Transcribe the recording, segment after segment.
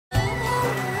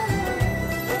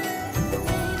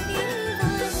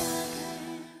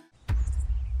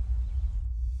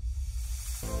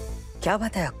क्या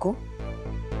बात है अक्कू?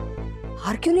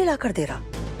 हार क्यों नहीं लाकर दे रहा?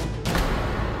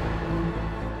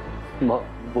 माँ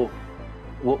वो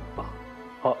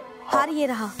हार ये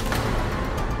रहा।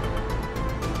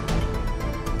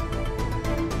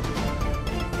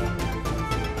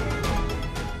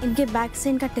 इनके बैग से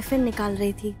इनका टिफिन निकाल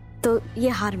रही थी तो ये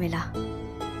हार मिला।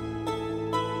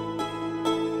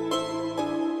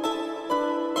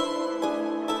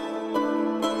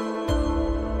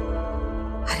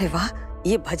 अरे वाह,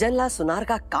 ये भजन ला सुनार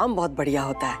का काम बहुत बढ़िया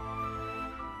होता है।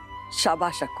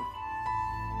 शाबाश अक्कू।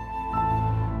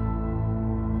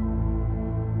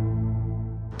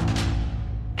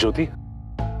 ज्योति,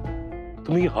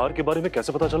 तुम्हें ये हार के बारे में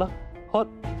कैसे पता चला? और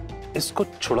इसको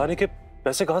छुड़ाने के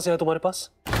पैसे कहां से आए तुम्हारे पास?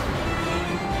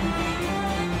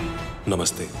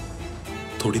 नमस्ते।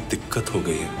 थोड़ी दिक्कत हो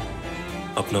गई है।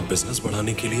 अपना बिजनेस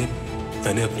बढ़ाने के लिए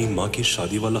मैंने अपनी माँ की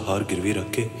शादी वाला हार गिरवी रख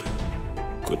के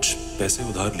कुछ पैसे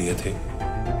उधार लिए थे।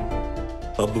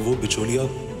 अब वो बिचौलिया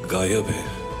गायब है।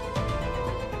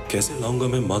 कैसे लाऊंगा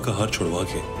मैं माँ का हार छुड़वा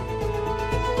के?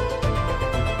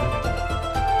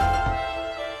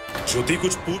 ज्योति,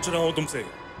 कुछ पूछ रहा हूं तुमसे।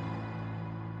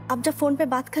 आप जब फोन पे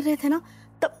बात कर रहे थे ना,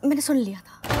 तब मैंने सुन लिया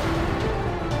था।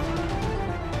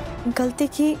 गलती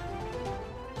की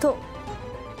तो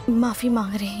माफी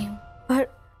मांग रही हूँ, पर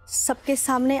सबके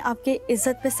सामने आपकी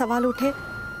इज्जत पे सवाल उठे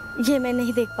ये मैं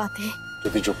नहीं देख पाती।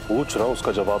 ज्योति, जो पूछ रहा हूँ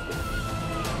उसका जवाब दो।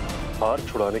 हार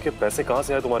छुड़ाने के पैसे कहां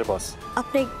से आए तुम्हारे पास?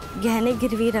 अपने गहने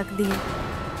गिरवी रख दिए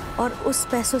और उस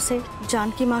पैसों से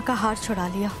जानकी माँ का हार छुड़ा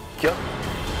लिया। क्या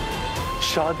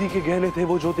शादी के गहने थे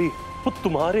वो ज्योति? वो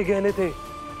तुम्हारे गहने थे?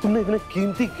 तुमने इतने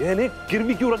कीमती गहने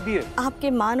गिरवी क्यों रख दिए? आपके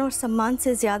मान और सम्मान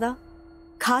से ज्यादा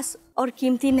खास और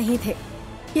कीमती नहीं थे।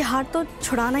 ये हार तो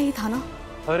छुड़ाना ही था ना।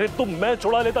 अरे तो मैं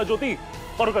छुड़ा लेता ज्योति,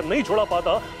 और अगर नहीं छुड़ा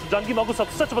पाता, जानकी माँ को सब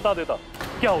सच बता देता,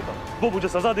 क्या होता? वो मुझे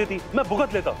सजा देती, मैं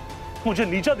भुगत लेता। मुझे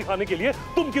नीचा दिखाने के लिए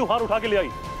तुम क्यों हार उठा के ले आई?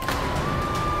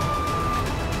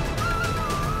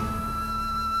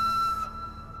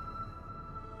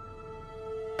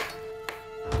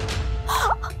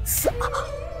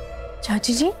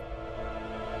 चाची जी,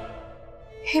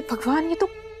 हे भगवान, ये तो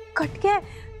कट गया है।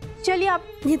 चलिए आप।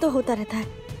 ये तो होता रहता है,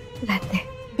 रहते।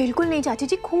 बिल्कुल नहीं चाची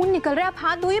जी, खून निकल रहा है। आप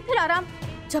हाथ धोइए फिर आराम।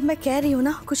 जब मैं कह रही हूँ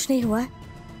ना कुछ नहीं हुआ है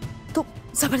तो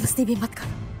जबरदस्ती भी मत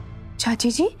करो।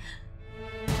 चाची जी,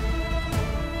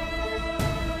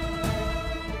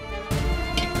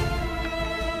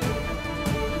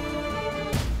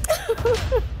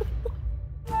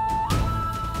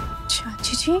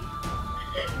 चाची जी,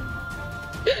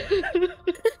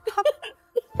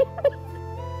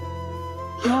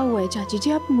 क्या हुआ है चाची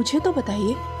जी? आप मुझे तो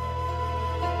बताइए।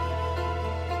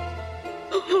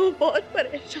 वो बहुत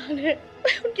परेशान है,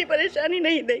 मैं उनकी परेशानी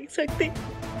नहीं देख सकती।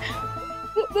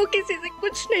 वो किसी से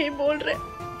कुछ नहीं बोल रहे।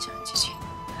 चाची जी,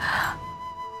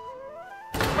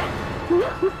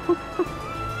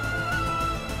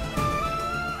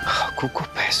 अक्कू को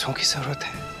पैसों की जरूरत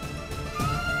है।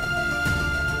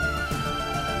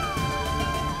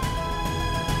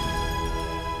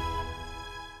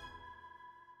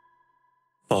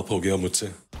 पाप हो गया मुझसे।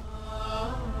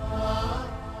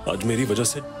 आज मेरी वजह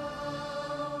से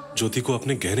ज्योति को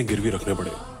अपने गहने गिरवी रखने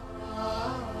पड़े।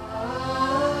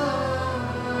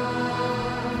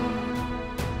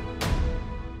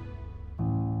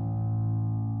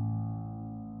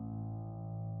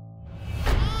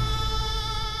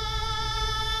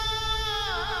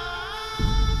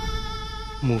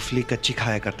 मूंगफली कच्ची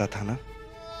खाया करता था ना,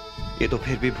 ये तो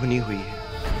फिर भी भुनी हुई है।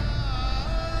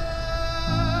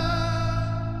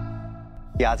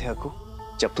 याद है अक्कू,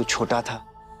 जब तू छोटा था,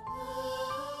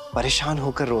 परेशान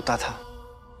होकर रोता था,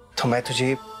 तो मैं तुझे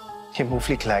ये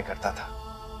मूंगफली खिलाया करता था।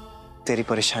 तेरी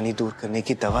परेशानी दूर करने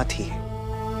की दवा थी,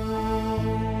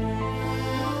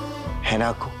 है ना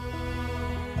अक्कू?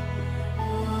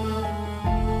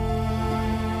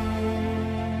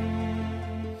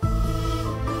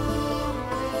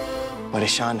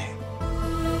 परेशान है,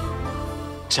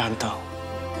 जानता हूं।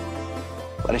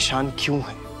 परेशान क्यों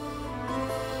है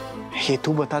ये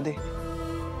तू बता दे।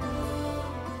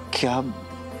 क्या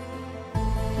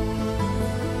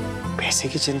पैसे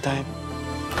की चिंता है?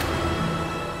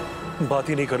 बात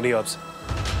ही नहीं करनी आपसे।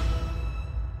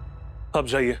 अब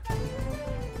जाइए,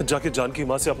 जाके जानकी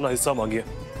माँ से अपना हिस्सा मांगिए।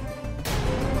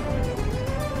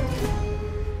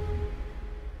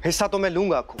 हिस्सा तो मैं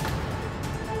लूंगा अक्कू।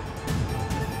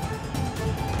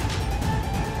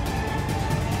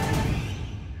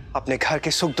 अपने घर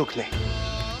के सुख दुख में,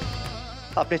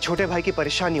 अपने छोटे भाई की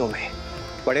परेशानियों में,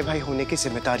 बड़े भाई होने की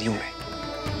जिम्मेदारियों में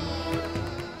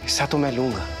हिस्सा तो मैं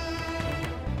लूंगा।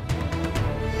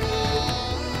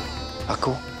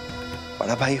 अक्कू,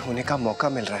 बड़ा भाई होने का मौका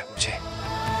मिल रहा है मुझे।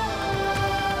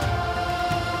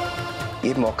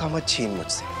 ये मौका मत छीन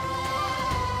मुझसे।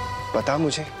 बता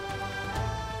मुझे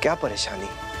क्या परेशानी?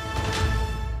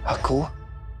 अक्कू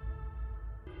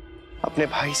अपने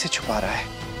भाई से छुपा रहा है,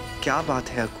 क्या बात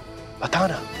है अक्कू? बता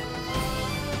ना,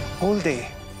 बोल दे,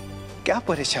 क्या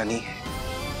परेशानी है?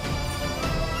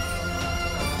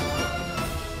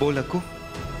 बोल अक्कू।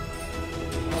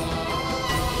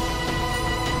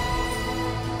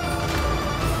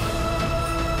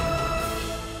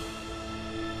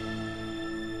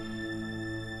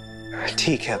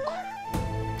 ठीक है अक्कू,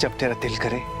 जब तेरा दिल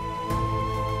करे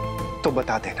तो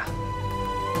बता देना,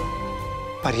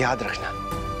 पर याद रखना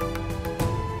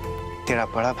तेरा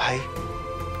बड़ा भाई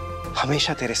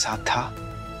हमेशा तेरे साथ था,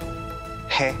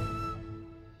 है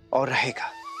और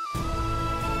रहेगा।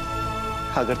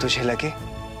 अगर तुझे लगे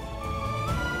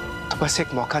तो बस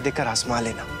एक मौका देकर आजमा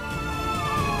लेना।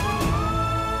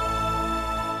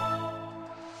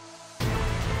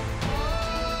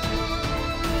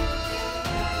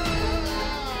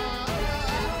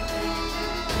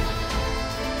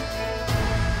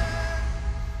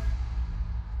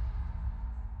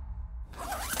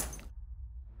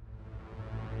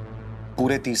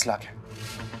 पूरे 30 लाख है।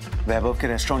 वैभव के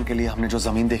रेस्टोरेंट के लिए हमने जो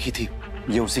जमीन देखी थी,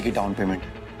 ये उसी की डाउन पेमेंट।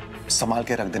 संभाल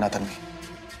के रख देना तन्वी।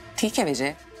 ठीक है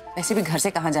विजय, वैसे भी घर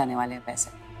से कहाँ जाने वाले हैं पैसे।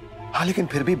 हाँ लेकिन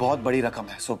फिर भी बहुत बड़ी रकम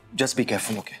है, so just be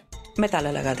careful. Okay, मैं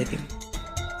ताला लगा देती हूँ।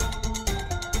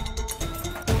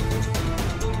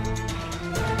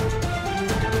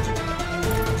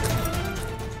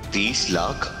 $30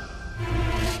 लाख?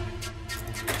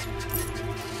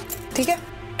 ठीक है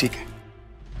ठीक है।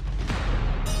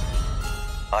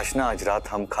 आज ना आज रात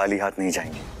हम खाली हाथ नहीं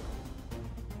जाएंगे।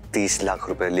 30 लाख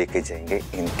रुपए लेके जाएंगे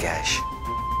इन कैश।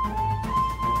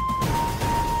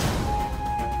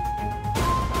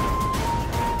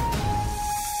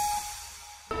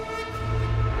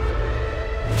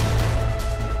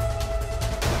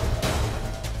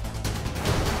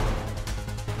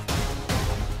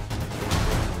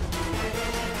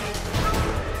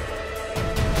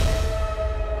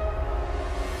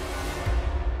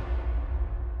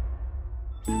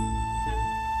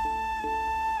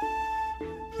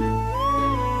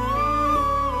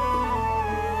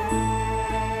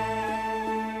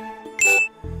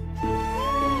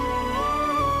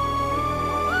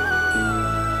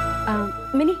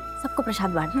 मिनी, सबको प्रसाद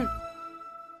बांट।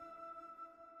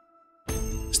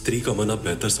 स्त्री का मन आप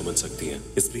बेहतर समझ सकती हैं,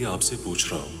 इसलिए आपसे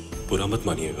पूछ रहा हूँ, बुरा मत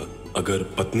मानिएगा। अगर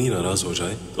पत्नी नाराज हो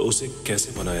जाए तो उसे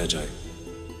कैसे मनाया जाए?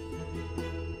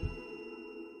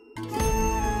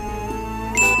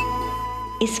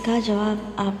 इसका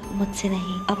जवाब आप मुझसे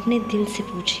नहीं, अपने दिल से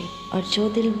पूछिए और जो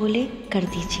दिल बोले कर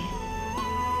दीजिए।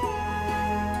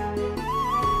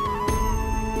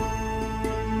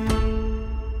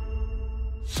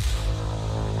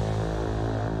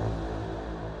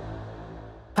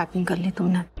 पैकिंग कर ली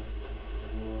तुमने?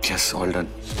 Yes, all done.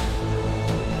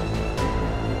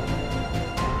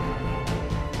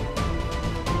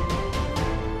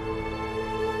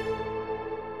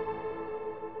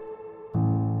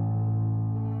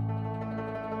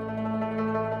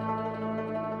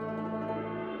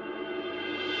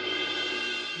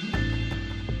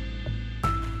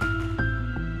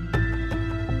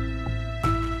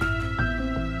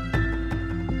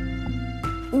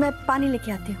 मैं पानी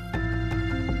लेके आती हूँ।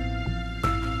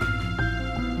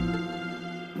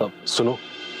 सुनो,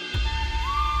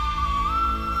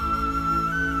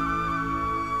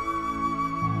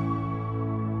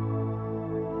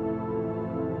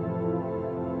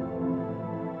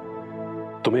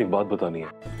 तुम्हें एक बात बतानी है।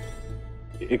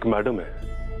 एक मैडम है,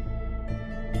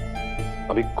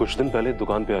 अभी कुछ दिन पहले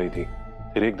दुकान पे आई थी,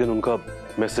 फिर एक दिन उनका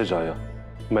मैसेज आया,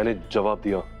 मैंने जवाब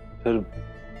दिया, फिर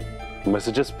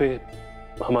मैसेजेस पे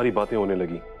हमारी बातें होने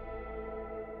लगी।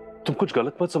 तुम कुछ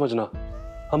गलत मत समझना,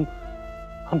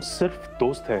 हम सिर्फ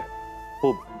दोस्त हैं।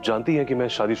 वो जानती है कि मैं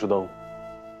शादीशुदा हूं,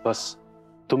 बस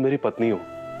तुम मेरी पत्नी हो,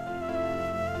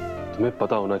 तुम्हें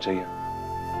पता होना चाहिए,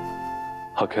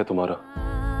 हक है तुम्हारा,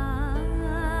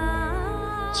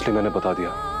 इसलिए मैंने बता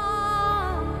दिया।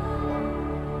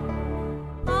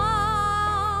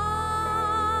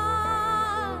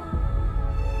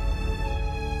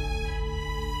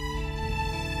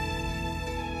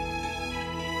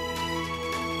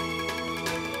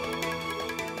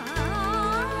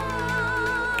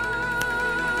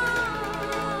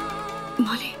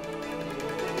 मौली,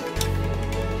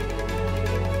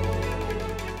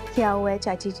 क्या हुआ है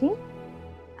चाची जी?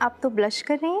 आप तो ब्लश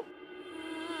कर रही हैं।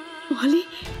 मौली,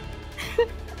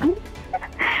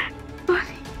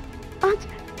 आज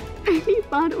पहली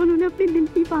बार उन्होंने अपने दिल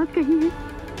की बात कही है।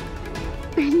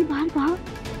 पहली बार कहा,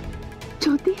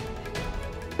 ज्योति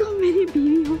तुम मेरी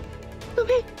बीवी हो,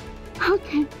 तुम्हें हक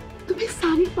है तुम्हें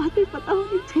सारी बातें पता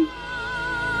होनी चाहिए।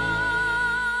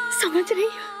 समझ रही हो?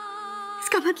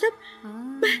 इसका मतलब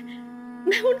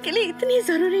मैं उनके लिए इतनी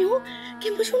जरूरी हूँ कि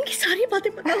मुझे उनकी सारी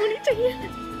बातें पता होनी चाहिए।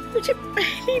 मुझे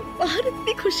पहली बार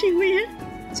इतनी खुशी हुई है।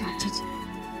 चाची जी,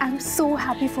 I am so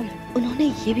happy for you. उन्होंने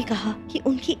ये भी कहा कि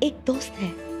उनकी एक दोस्त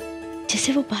है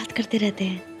जिससे वो बात करते रहते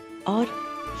हैं, और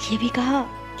ये भी कहा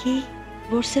कि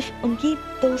वो सिर्फ उनकी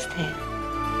दोस्त है।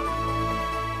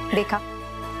 देखा,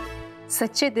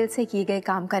 सच्चे दिल से किए गए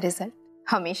काम का रिजल्ट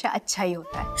हमेशा अच्छा ही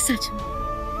होता है। सच में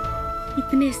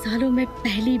इतने सालों में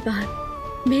पहली बार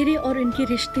मेरे और इनके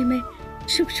रिश्ते में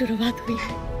शुभ शुरुआत हुई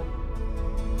है।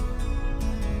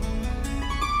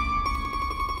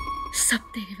 सब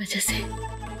तेरी वजह से।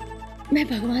 मैं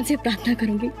भगवान से प्रार्थना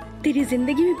करूंगी तेरी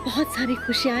जिंदगी में बहुत सारी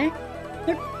खुशियां आए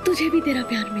और तुझे भी तेरा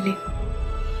प्यार मिले।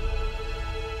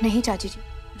 नहीं चाची जी,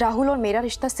 राहुल और मेरा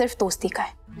रिश्ता सिर्फ दोस्ती का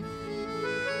है।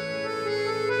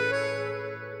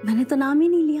 मैंने तो नाम ही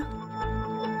नहीं लिया।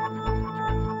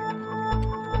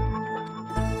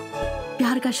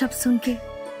 प्यार का शब्द सुन के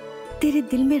तेरे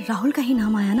दिल में राहुल का ही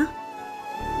नाम आया ना?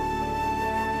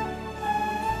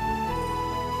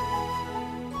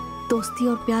 दोस्ती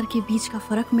और प्यार के बीच का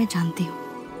फर्क मैं जानती हूँ।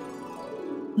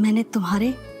 मैंने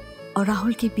तुम्हारे और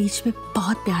राहुल के बीच में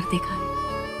बहुत प्यार देखा है।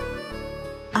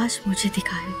 आज मुझे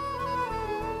दिखा है,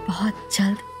 बहुत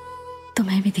जल्द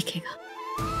तुम्हें भी दिखेगा।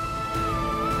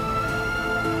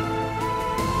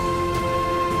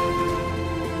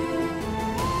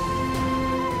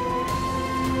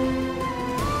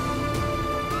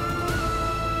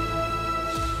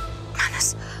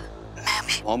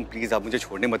 मॉम प्लीज आप मुझे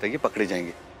छोड़ने मत आइए, पकड़े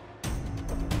जाएंगे।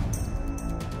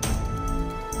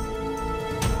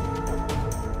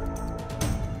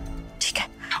 ठीक है।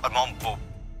 और मॉम वो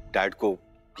डैड को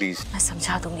प्लीज। मैं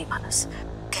समझा दूंगी मानस,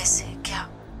 कैसे क्या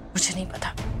मुझे नहीं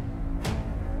पता,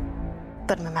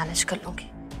 पर मैं मैनेज कर लूंगी।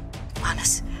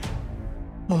 मानस,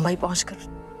 मुंबई पहुंचकर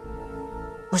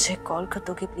मुझे कॉल कर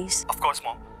दोगे प्लीज? ऑफ कोर्स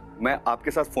मॉम, मैं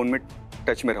आपके साथ फोन में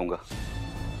टच में रहूंगा।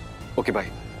 Okay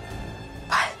bye.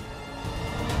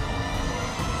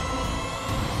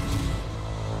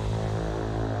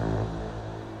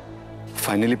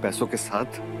 फाइनली पैसों के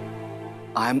साथ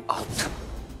आई एम आउट।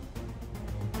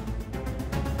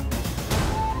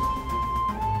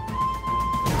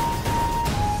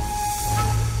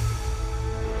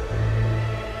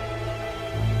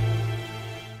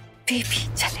 बेबी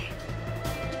चले।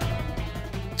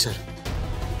 चल।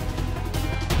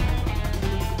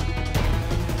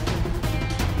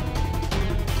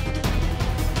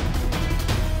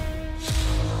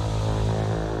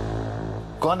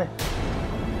 कौन है?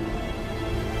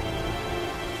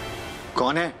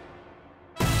 कौन है?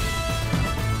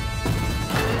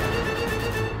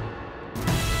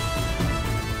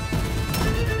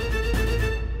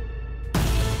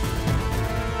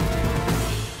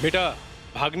 बेटा,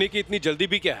 भागने की इतनी जल्दी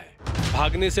भी क्या है?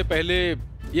 भागने से पहले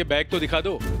ये बैग तो दिखा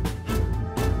दो।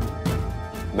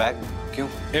 बैग क्यों?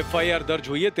 FIR दर्ज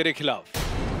हुई है तेरे खिलाफ।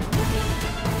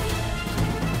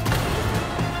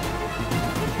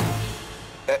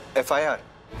 FIR?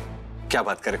 क्या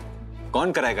बात करें?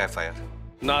 कौन कराएगा FIR?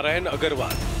 नारायण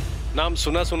अग्रवाल। नाम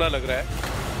सुना सुना लग रहा है।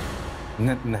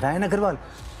 नारायण अग्रवाल?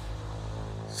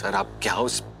 सर आप क्या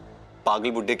उस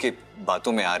पागल बुड्ढे की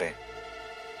बातों में आ रहे हैं?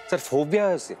 सर फोबिया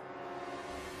है उसे।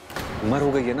 उम्र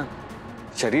हो गई है ना,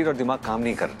 शरीर और दिमाग काम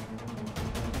नहीं कर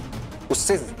रहा।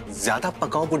 उससे ज्यादा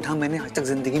पकाऊ बुढ़ा मैंने आज तक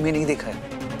जिंदगी में नहीं देखा है।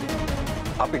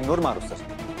 आप इग्नोर मारो सर।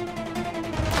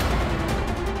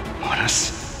 मानस,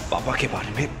 पापा के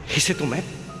बारे में इसे तो मैं।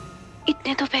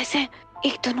 इतने तो पैसे,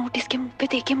 एक तो नोटिस के मुंह पे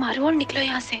देके मारो और निकलो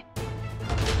यहाँ से।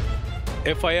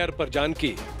 FIR पर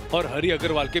जानकी और हरि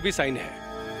अग्रवाल के भी साइन है,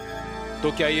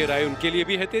 तो क्या ये राय उनके लिए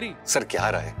भी है तेरी? सर क्या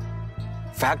राय?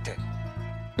 फैक्ट है,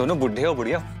 दोनों बुढ़े और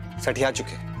बुढ़िया सठिया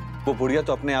चुके। वो बुढ़िया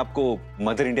तो अपने आप को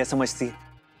मदर इंडिया समझती है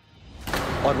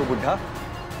और वो बुढ़ा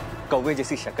कौवे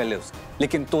जैसी शक्ल है उसकी,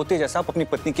 लेकिन तोते जैसा अपनी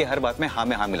पत्नी की हर बात में हाँ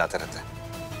मिलाता रहता है।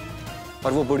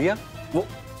 और वो बुढ़िया, वो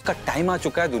उसका टाइम आ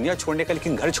चुका है दुनिया छोड़ने का,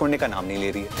 लेकिन घर छोड़ने का नाम नहीं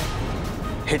ले रही है।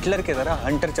 हिटलर की तरह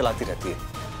हंटर चलाती रहती है,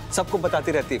 सबको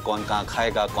बताती रहती है कौन कहाँ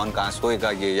खाएगा, कौन कहाँ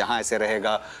सोएगा, ये यहाँ ऐसे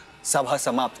रहेगा, सभा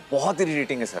समाप्त। बहुत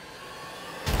इरिटेटिंग है सर।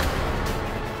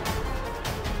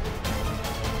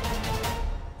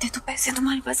 तो पैसे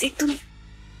तुम्हारे पास एक तो नहीं।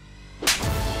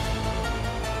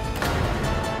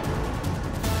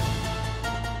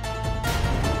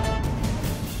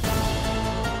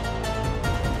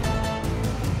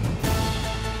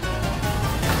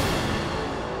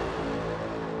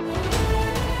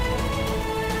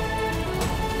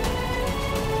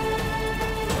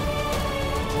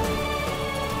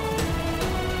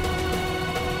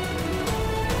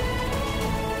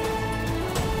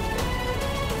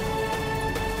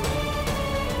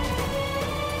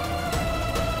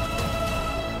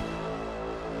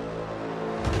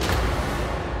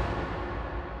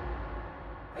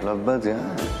 मोहब्बत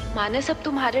यार। मानस, अब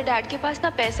तुम्हारे डैड के पास ना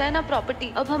पैसा है ना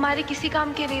प्रॉपर्टी, अब हमारे किसी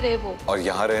काम के नहीं रहे वो। और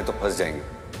यहाँ रहे तो फंस जाएंगे।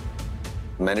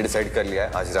 मैंने डिसाइड कर लिया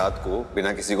है, आज रात को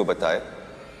बिना किसी को बताए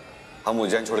हम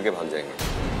उज्जैन छोड़ के भाग जाएंगे।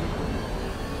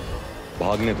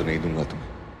 भागने तो नहीं दूंगा तुम्हें।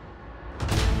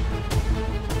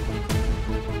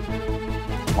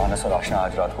 मानस और आशना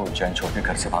आज रात को उज्जैन छोड़ के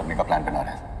घर से भागने का प्लान बना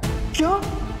रहे हैं। क्या?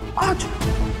 आज?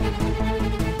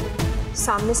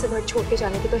 सामने से घर छोड़ के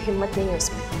जाने की तो हिम्मत नहीं है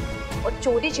उसमें, और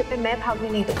चोरी छिपे मैं भागने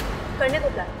नहीं दूंगी। करने दो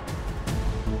प्लान।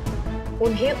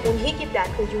 उन्हें उन्हीं की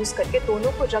प्लान को यूज करके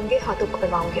दोनों को रंगे हाथों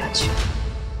पकड़वाऊंगी आज।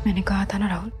 मैंने कहा था ना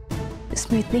राहुल,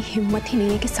 इसमें इतनी हिम्मत ही नहीं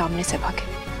है कि सामने से भागे,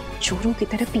 चोरों की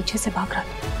तरह पीछे से भाग रहा था।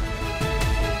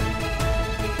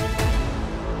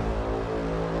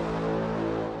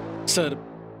 सर,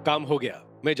 काम हो गया,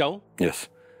 मैं जाऊं? यस,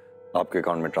 आपके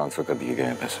अकाउंट में ट्रांसफर कर दिए गए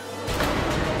हैं पैसे।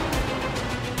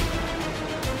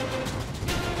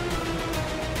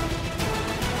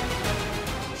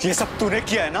 ये सब तूने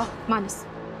किया है ना? मानस,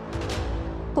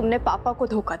 तुमने पापा को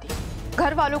धोखा दिया,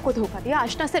 घर वालों को धोखा दिया,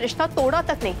 आशना से रिश्ता तोड़ा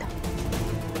तक नहीं था।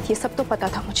 ये सब तो पता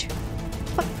था मुझे,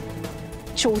 पर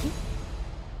चोरी?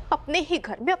 अपने ही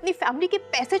घर में अपनी फैमिली के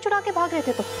पैसे चुरा के भाग रहे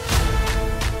थे तो।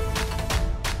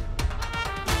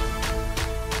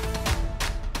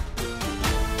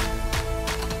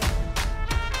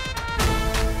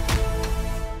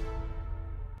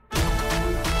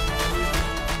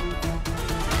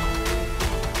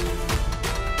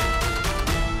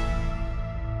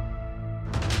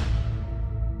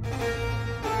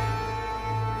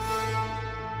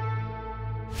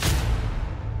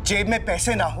 जेब में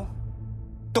पैसे ना हो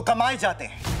तो कमाए जाते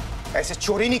हैं, ऐसे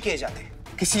चोरी नहीं किए जाते।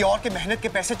 किसी और के मेहनत के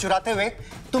पैसे चुराते हुए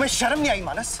तुम्हें शर्म नहीं आई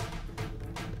मानस?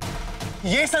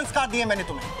 ये संस्कार दिए मैंने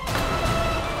तुम्हें।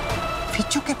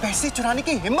 फिचू के पैसे चुराने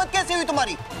की हिम्मत कैसे हुई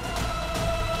तुम्हारी?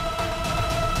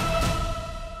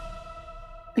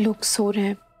 लोग सो रहे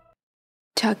हैं,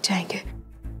 जाग जाएंगे,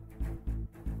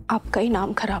 आपका ही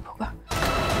नाम खराब होगा।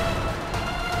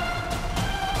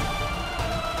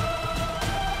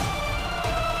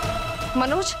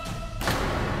 मनोज,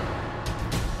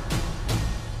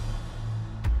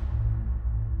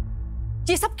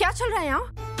 ये सब क्या चल रहा है यहाँ?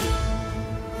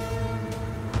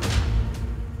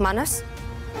 मानस,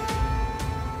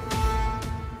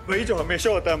 वही जो हमेशा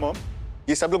होता है मॉम,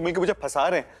 ये सब लोग मिलकर मुझे फंसा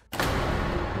रहे हैं।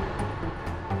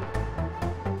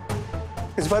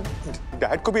 इस बार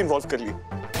डैड को भी इन्वॉल्व कर लिए।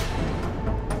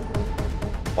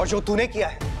 और जो तूने किया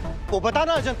है वो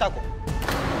बताना अजंता को।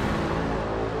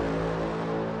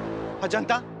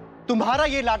 अजंता, तुम्हारा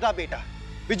ये लाडला बेटा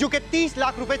बिजू के 30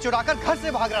 लाख रुपए चुराकर घर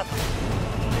से भाग रहा था।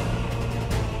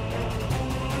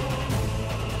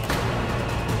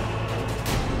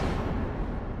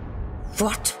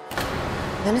 What?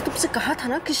 मैंने तुमसे कहा था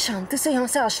ना कि शांति से यहाँ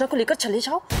से आशना को लेकर चले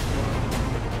जाओ।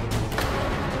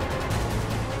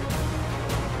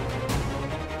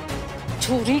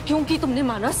 चोरी क्यों की तुमने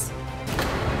मानस?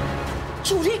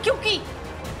 चोरी क्यों की?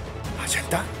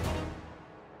 अजंता,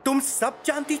 तुम सब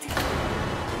जानती थी।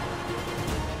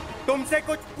 तुमसे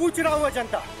कुछ पूछ रहा हूं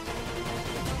अजंता,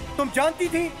 तुम जानती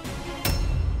थी?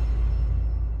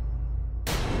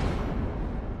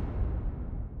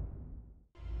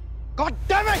 God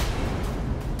damn it!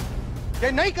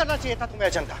 ये नहीं करना चाहिए था तुम्हें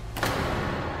Ajanta.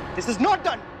 This is not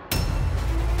done.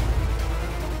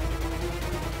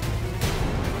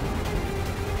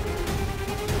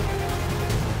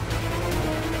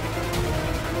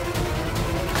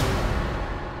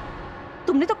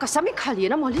 तुमने तो कसम ही खा ली है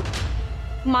ना मौली,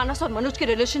 मानस और मनोज के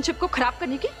रिलेशनशिप को खराब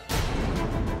करने की।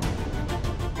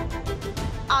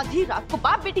 आधी रात को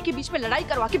बाप बेटी के बीच में लड़ाई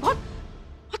करवा के बहुत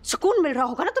सुकून मिल रहा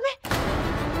होगा ना तुम्हें।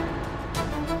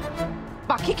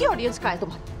 बाकी की ऑडियंस का है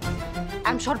तुम्हारी?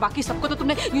 आई एम श्योर बाकी सबको तो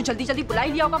तुमने यूं जल्दी जल्दी बुला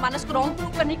ही लिया होगा मानस को रॉन्ग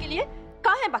प्रूव करने के लिए।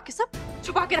 कहाँ है बाकी सब?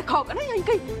 छुपा के रखा होगा ना यहीं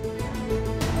कहीं।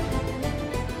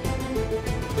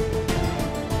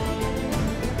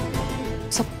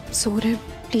 सब सो रहे,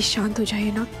 प्लीज शांत हो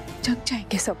जाइए ना, जग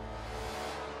जाएंगे सब।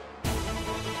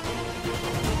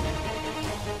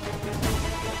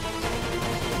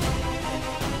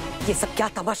 ये सब क्या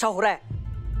तमाशा हो रहा है?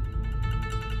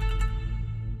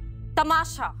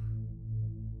 तमाशा,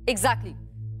 एग्जैक्टली,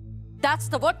 दैट्स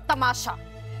द वर्ड, तमाशा।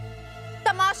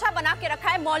 तमाशा बना के रखा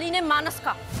है मौली ने मानस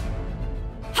का।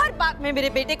 हर बात में मेरे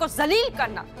बेटे को जलील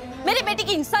करना, मेरे बेटे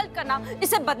की इंसल्ट करना,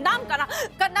 इसे बदनाम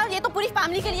करना, ये तो पूरी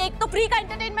फैमिली के लिए एक तो फ्री का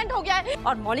एंटरटेनमेंट हो गया है,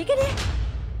 और मौली के लिए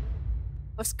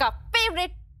उसका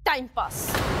फेवरेट टाइम पास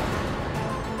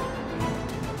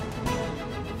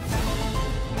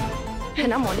है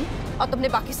ना मौली। और तुमने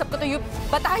बाकी सबको तो ये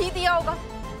बता ही दिया होगा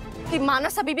कि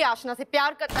मानस अभी भी आशना से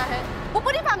प्यार करता है, वो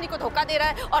पूरी फैमिली को धोखा दे रहा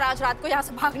है और आज रात को यहाँ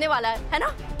से भागने वाला है ना?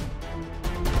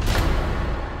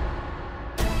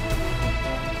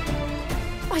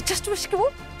 I just wish कि वो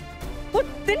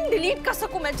दिन डिलीट कर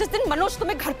सकूं मैं जिस दिन मनोज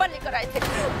तुम्हें घर पर लेकर आए थे।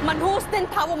 मनहूस दिन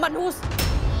था वो, मनहूस।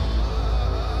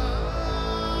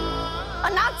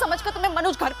 अनाथ समझकर तुम्हें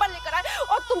मनोज घर पर लेकर आए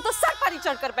और तुम तो सर पर ही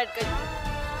चढ़कर बैठ गई।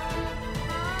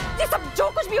 ये सब जो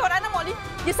कुछ भी हो रहा है ना मौली,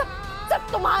 ये सब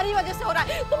तुम्हारी वजह से हो रहा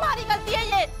है, तुम्हारी गलती है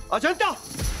ये। Ajanta,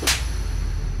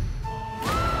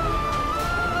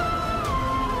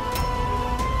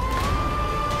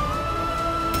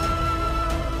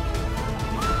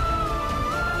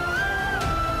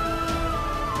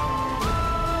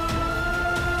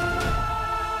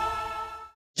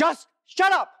 just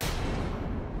shut up.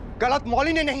 गलत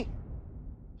मौली ने नहीं,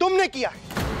 तुमने किया है।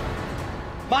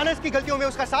 मानस की गलतियों में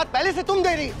उसका साथ पहले से तुम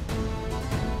दे रही हो।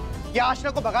 यह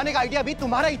आशना को भगाने का आइडिया भी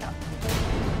तुम्हारा ही था,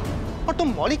 और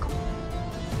तुम मौली को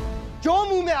जो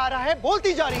मुंह में आ रहा है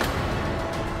बोलती जा रही हो।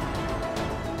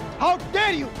 How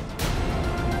dare you.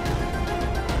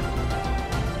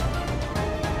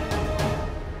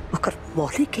 अगर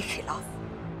मौली के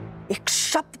खिलाफ एक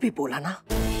शब्द भी बोला ना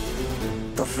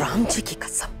तो राम जी की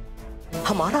कसम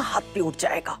हमारा हाथ भी उठ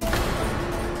जाएगा।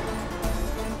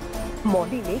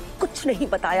 मौली ने कुछ नहीं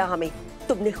बताया हमें,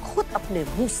 तुमने खुद अपने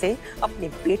मुंह से अपने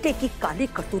बेटे की काली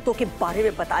करतूतों के बारे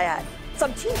में बताया है,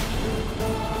 समझी?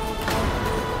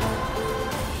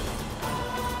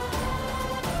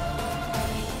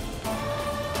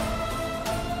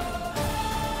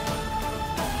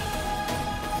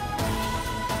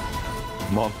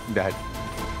 मॉम, डैड,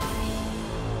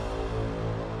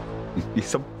 ये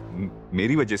सब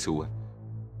मेरी वजह से हुआ।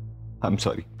 I am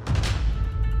sorry.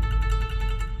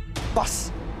 बस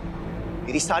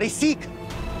मेरी सारी सीख,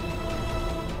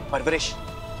 परवरिश,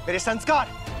 मेरे संस्कार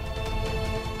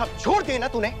अब छोड़ देना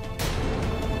तूने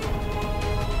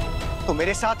तो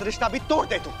मेरे साथ रिश्ता भी तोड़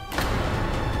दे तू।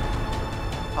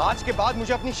 आज के बाद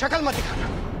मुझे अपनी शक्ल मत दिखाना।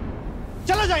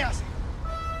 चला जा यहां से।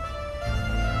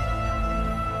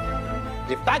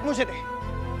 ये बैग मुझे दे।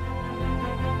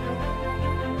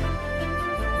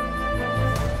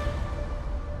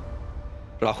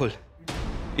 राहुल,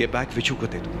 ये बैग विचू को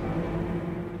दे दो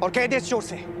और कह दे इस चोर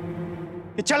से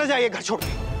कि चला जाइए घर छोड़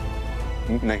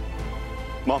के। नहीं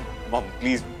मॉम, मॉम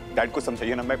प्लीज डैड को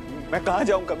समझाइए ना। मैं कहाँ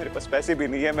जाऊंगा, मेरे पास पैसे भी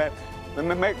नहीं है।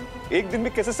 मैं एक दिन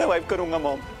में कैसे सर्वाइव करूंगा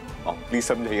मॉम? मॉम प्लीज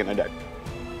समझाइए ना डैड,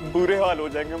 बुरे हाल हो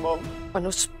जाएंगे mom.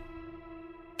 Manoj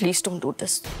please don't do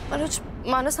this. Manoj,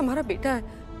 मानस हमारा बेटा है,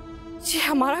 ये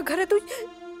हमारा घर है, तो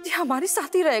ये हमारे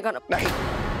साथ ही रहेगा ना। नहीं,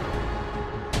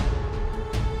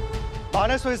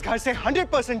 मानस तो इस घर से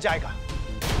 100% जाएगा।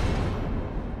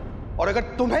 और अगर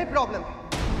तुम्हें प्रॉब्लम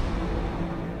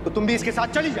है तो तुम भी इसके साथ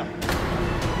चली जाओ,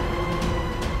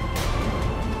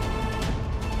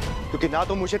 क्योंकि ना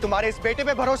तो मुझे तुम्हारे इस बेटे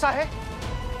पे भरोसा है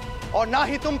और ना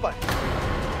ही तुम पर।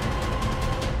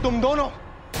 तुम दोनों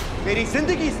मेरी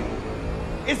जिंदगी से,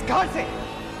 इस घर से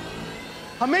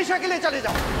हमेशा के लिए चले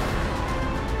जाओ।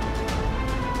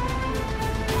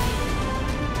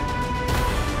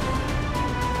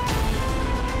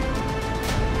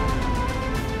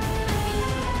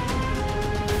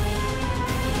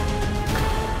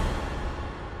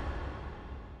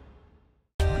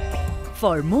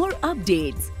 For more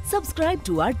updates, subscribe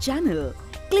to our channel,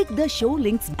 click the show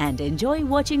links and enjoy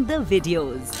watching the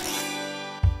videos.